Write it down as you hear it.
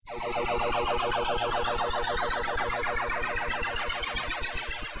All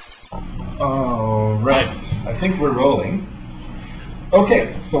right, I think we're rolling.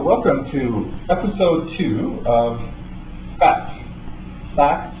 Okay, so welcome to episode 2 of Facts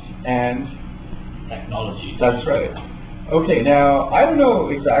and Technology. That's right. Okay, now I don't know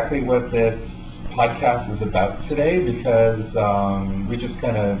exactly what this podcast is about today because we just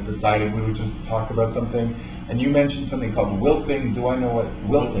kind of decided we would just talk about something. And you mentioned something called wilfing. Do I know what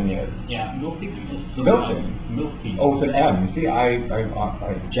wilfing is? Yeah, milfing is Milfing. Milfing. Oh, with an M. You see, I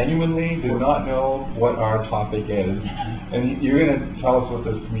genuinely did not know what our topic is. And you're going to tell us what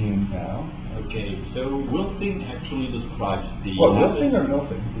this means now. Okay, so wilfing actually describes the... What, wilfing or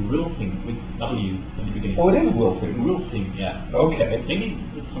milfing? Wilfing, with W in the beginning. Oh, it is wilfing. Wilfing, yeah. Okay. Maybe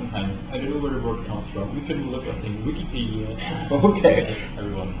it's some kind of... I don't know where the word comes from. We can look up in Wikipedia. Okay.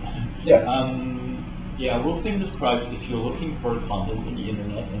 Everyone. Yes. Yeah, wilfing describes if you're looking for content in the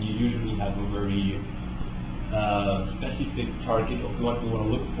internet and you usually have a very specific target of what you want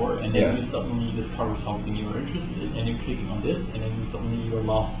to look for, and then you suddenly discover something you're interested in, and you're clicking on this, and then suddenly you're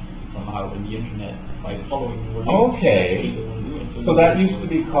lost somehow in the internet by following your links. Okay. So that used to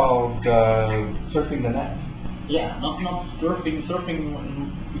be called surfing the net. Yeah, not surfing,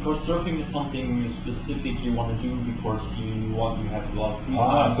 because surfing is something specific you want to do because you have a lot of free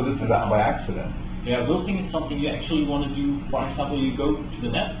time. So this is by accident. Yeah, wilfing is something you actually want to do. For example, you go to the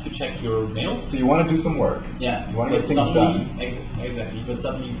net to check your mails. So you want to do some work. Yeah. You want to get things done. Exactly. But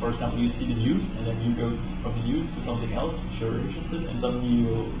suddenly, for example, you see the news, and then you go from the news to something else which you're interested in, and suddenly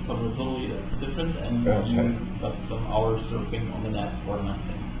you somewhere totally different, and you got some hours surfing on the net for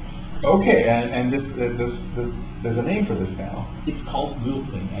nothing. Okay, and this there's a name for this now. It's called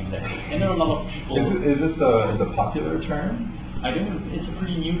wilfing, exactly. And there are a lot of people. Is this a popular term? I don't know. It's a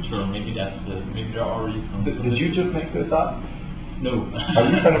pretty new term. Maybe there are already some. Did you just make this up? No. Are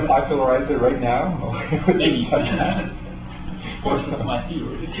you trying to popularize it right now? Maybe. Of course, it's my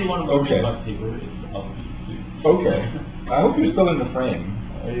theory. If you want to read my paper, it's up to you soon. Okay. I hope you're still in the frame.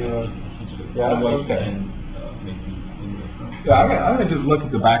 Are you? Yeah. Okay. Yeah, I'm going to just look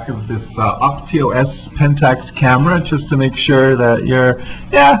at the back of this Optio S Pentax camera just to make sure that you're.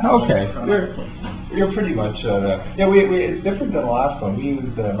 Yeah. Okay. You're pretty much there. Yeah, it's different than the last one. We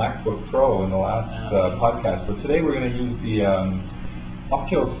used the MacBook Pro in the last podcast, but today we're going to use the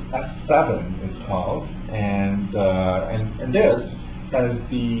Optio S7, it's called, and this has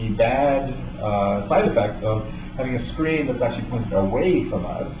the bad side effect of having a screen that's actually pointed away from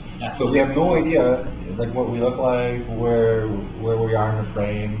us. So we have no idea like what we look like, where we are in the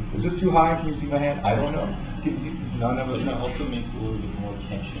frame. Is this too high? Can you see my hand? I don't know. None of us know. It also makes a little bit more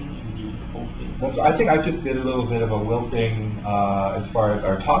tension in the whole thing. I think I just did a little bit of a wilting as far as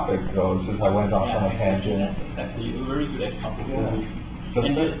our topic goes, since I went off on a tangent. That's exactly a very good example.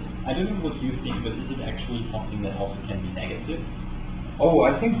 Yeah. I don't know what you think, but is it actually something that also can be negative? Oh,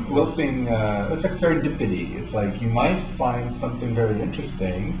 I think wilting, it's like serendipity. It's like you might find something very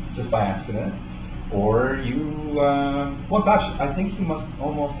interesting just by accident, or you, well gosh, I think you must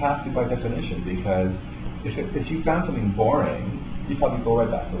almost have to by definition, because if you found something boring, you'd probably go right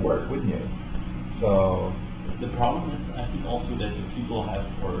back to work, wouldn't you? So the problem is, I think also that the people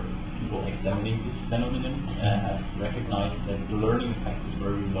examining this phenomenon have recognized that the learning effect is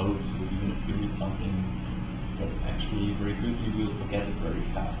very low. So even if you read something that's actually very good, you will forget it very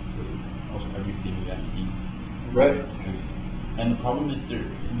fast. So almost everything you have seen. Right. So, and the problem is the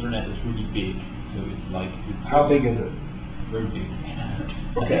internet is really big. So it's like how big is it? Very big.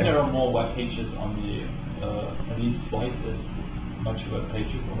 Okay. I think there are more web pages on the at least twice as much web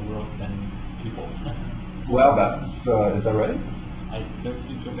pages on the world than people. Well, that's is that right? I don't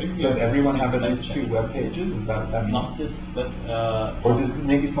think so. Maybe does everyone have at least 2 web pages? Is that mean? Not this, but or does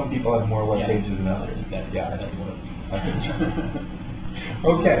maybe some people have more web pages than others? Yeah, that's what I think so.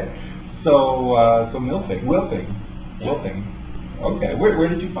 Okay, so wilfing. Okay, where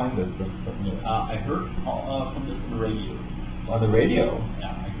did you find this? I heard from this on the radio. On the radio?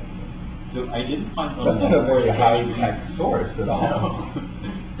 Yeah, exactly. So I didn't find. That's not a very high-tech source at all. No.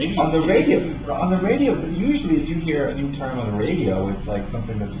 Maybe on the radio, usually if you hear a new term on the radio, it's like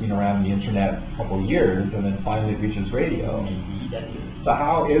something that's been around the internet a couple of years and then finally it reaches radio. Maybe that is. So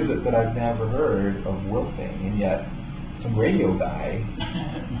how is it that I've never heard of wilfing, and yet some radio guy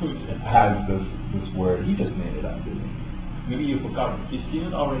has this word? He just made it up, didn't he? Maybe you forgot it. You've seen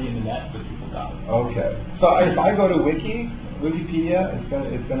it already in the net, but you forgot it. Okay. So if I go to Wikipedia, it's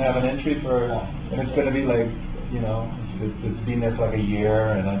gonna have an entry for, and it's gonna be like, you know, it's been there for like a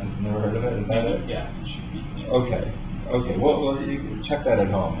year, and I just never heard of it. Is that it? Yeah, it should be. Yeah. Okay. Well, you check that at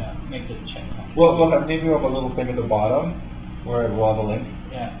home. Yeah, make the check. Maybe we'll have a little thing at the bottom where we'll have a link.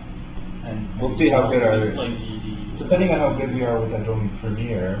 Yeah. And We'll see how good our, display depending on how good we are with Adobe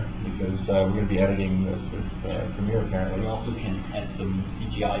Premiere, because we're going to be editing this with Premiere We apparently. also can add some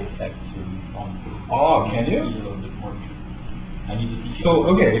CGI effects for these fonts. Oh, can you? See a little bit more interesting. I need to see. So,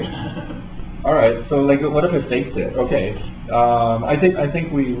 okay. All right. So, like, what if I faked it? Okay. I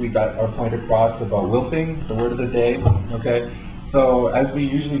think we got our point across about wilfing, the word of the day. Okay. So, as we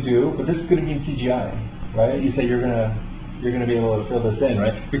usually do, but this is going to be in CGI, right? You say you're gonna be able to fill this in,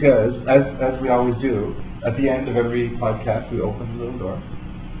 right? Because as we always do, at the end of every podcast, we open the little door,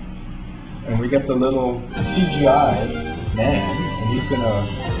 and we get the little CGI man, and he's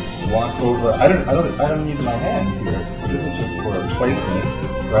gonna walk over. I don't need my hands here. This is just for placement,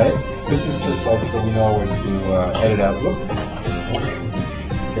 right? This is just like so we know when to edit out. Whoop.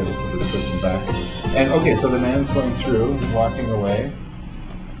 Okay, we'll put this person back. And okay, so the man's going through. He's walking away,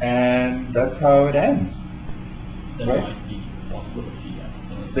 and that's how it ends. There Right. might be a possibility,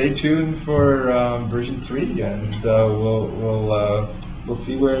 yes. Stay tuned for version 3, and we'll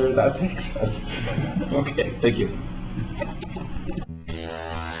see where that takes us. Okay, thank you.